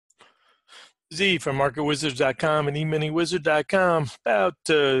Z from marketwizards.com and eminywizard.com. About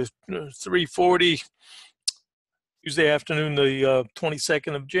 3:40 Tuesday afternoon, the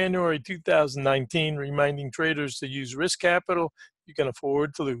 22nd of January, 2019, reminding traders to use risk capital you can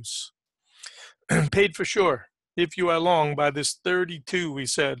afford to lose. Paid for sure. If you are long by this 32, we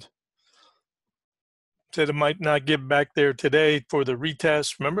said it might not get back there today for the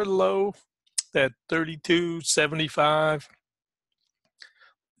retest. Remember the low, that 32.75?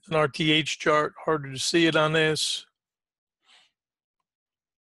 An RTH chart, harder to see it on this.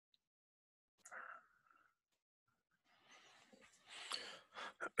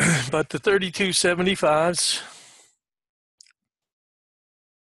 But the 32.75s,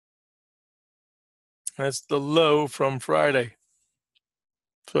 that's the low from Friday.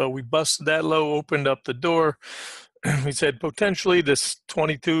 So we busted that low, opened up the door. We said potentially this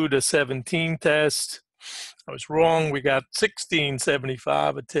 22 to 17 test. I was wrong. We got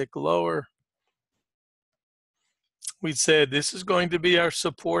 16.75, a tick lower. We said this is going to be our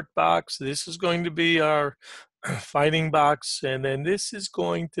support box. This is going to be our fighting box. And then this is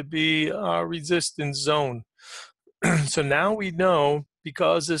going to be our resistance zone. So now we know,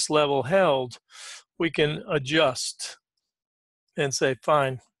 because this level held, we can adjust and say,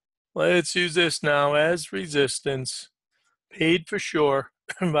 fine, let's use this now as resistance, paid for sure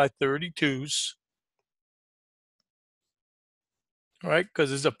by 32s. All right,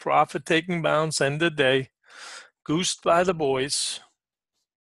 because it's a profit-taking bounce end of the day, goosed by the boys.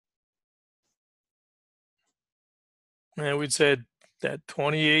 And we'd said that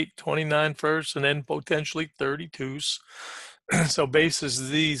 28, 29 first, and then potentially 32s. So basis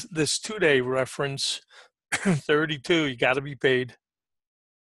this 2-day reference, 32, you got to be paid.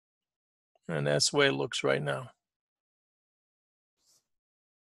 And that's the way it looks right now.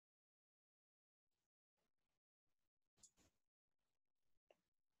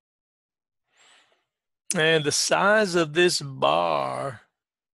 And the size of this bar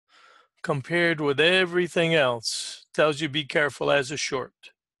compared with everything else tells you be careful as a short.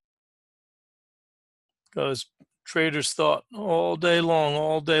 Because traders thought all day long,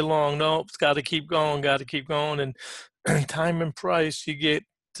 no, it's got to keep going, got to keep going. And time and price, you get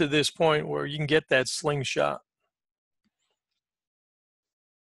to this point where you can get that slingshot.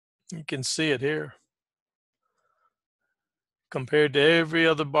 You can see it here. Compared to every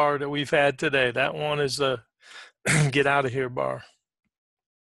other bar that we've had today, that one is the get out of here bar.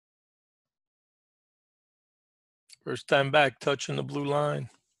 First time back touching the blue line.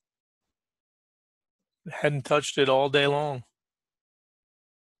 Hadn't touched it all day long.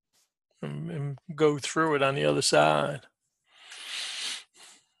 And go through it on the other side.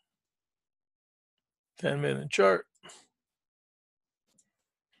 10-minute chart.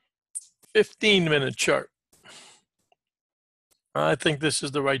 15-minute chart. I think this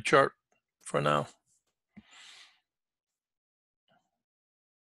is the right chart for now.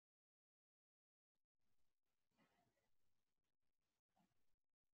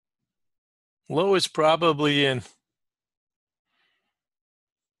 Low is probably in.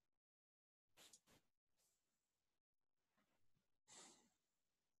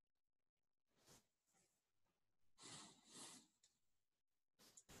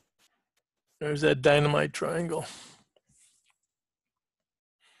 There's that dynamite triangle.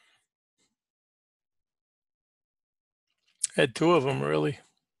 Had two of them, really.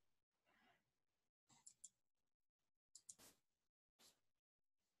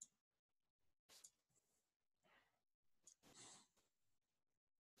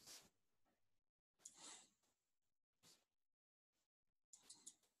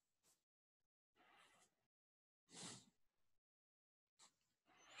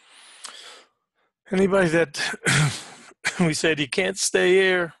 Anybody that we said you can't stay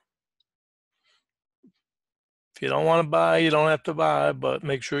here. If you don't want to buy, you don't have to buy, but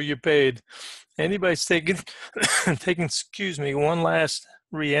make sure you're paid. Anybody's taking, excuse me, one last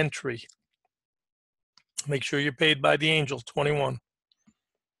re-entry. Make sure you're paid by the angel, 21.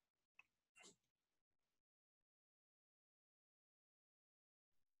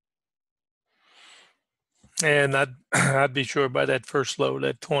 And I'd be sure by that first low,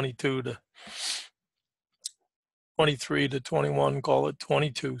 that 22 to 23 to 21, call it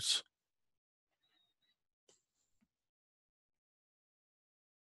 22s.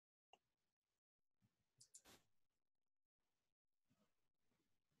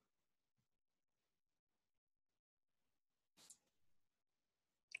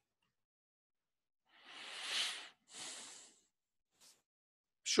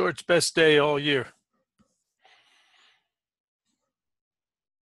 Short's best day all year.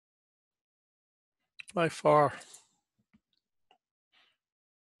 By far.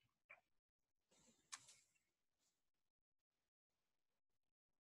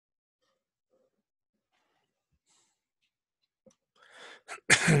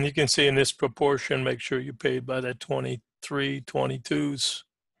 And you can see in this proportion, make sure you paid by that 23, 22s.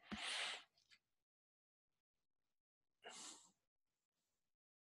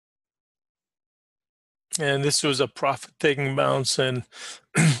 And this was a profit-taking bounce. And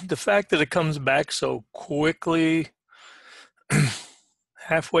the fact that it comes back so quickly,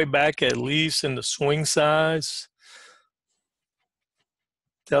 halfway back at least in the swing size,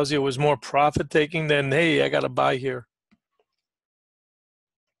 tells you it was more profit-taking than, hey, I got to buy here.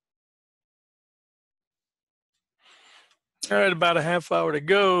 All right, about a half hour to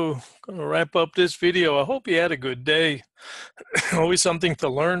go. Gonna wrap up this video. I hope you had a good day. Always something to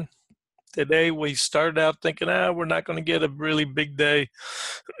learn. Today we started out thinking, we're not going to get a really big day.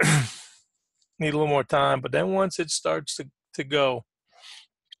 Need a little more time. But then once it starts to go,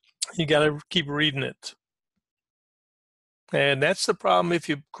 you got to keep reading it. And that's the problem if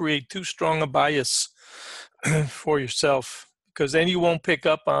you create too strong a bias for yourself, because then you won't pick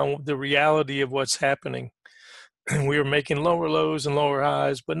up on the reality of what's happening. We were making lower lows and lower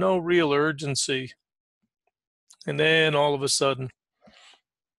highs, but no real urgency. And then all of a sudden,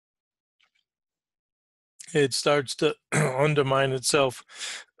 it starts to undermine itself.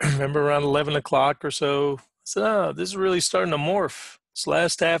 Remember around 11 o'clock or so, I said, this is really starting to morph. This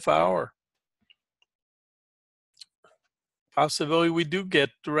last half hour. Possibility we do get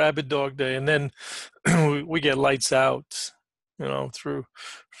the rabbit dog day, and then we get lights out, through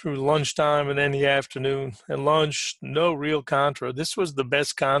lunchtime and then the afternoon. And lunch, no real contra. This was the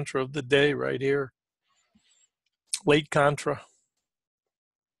best contra of the day right here. Late contra.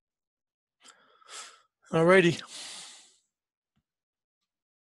 Alrighty.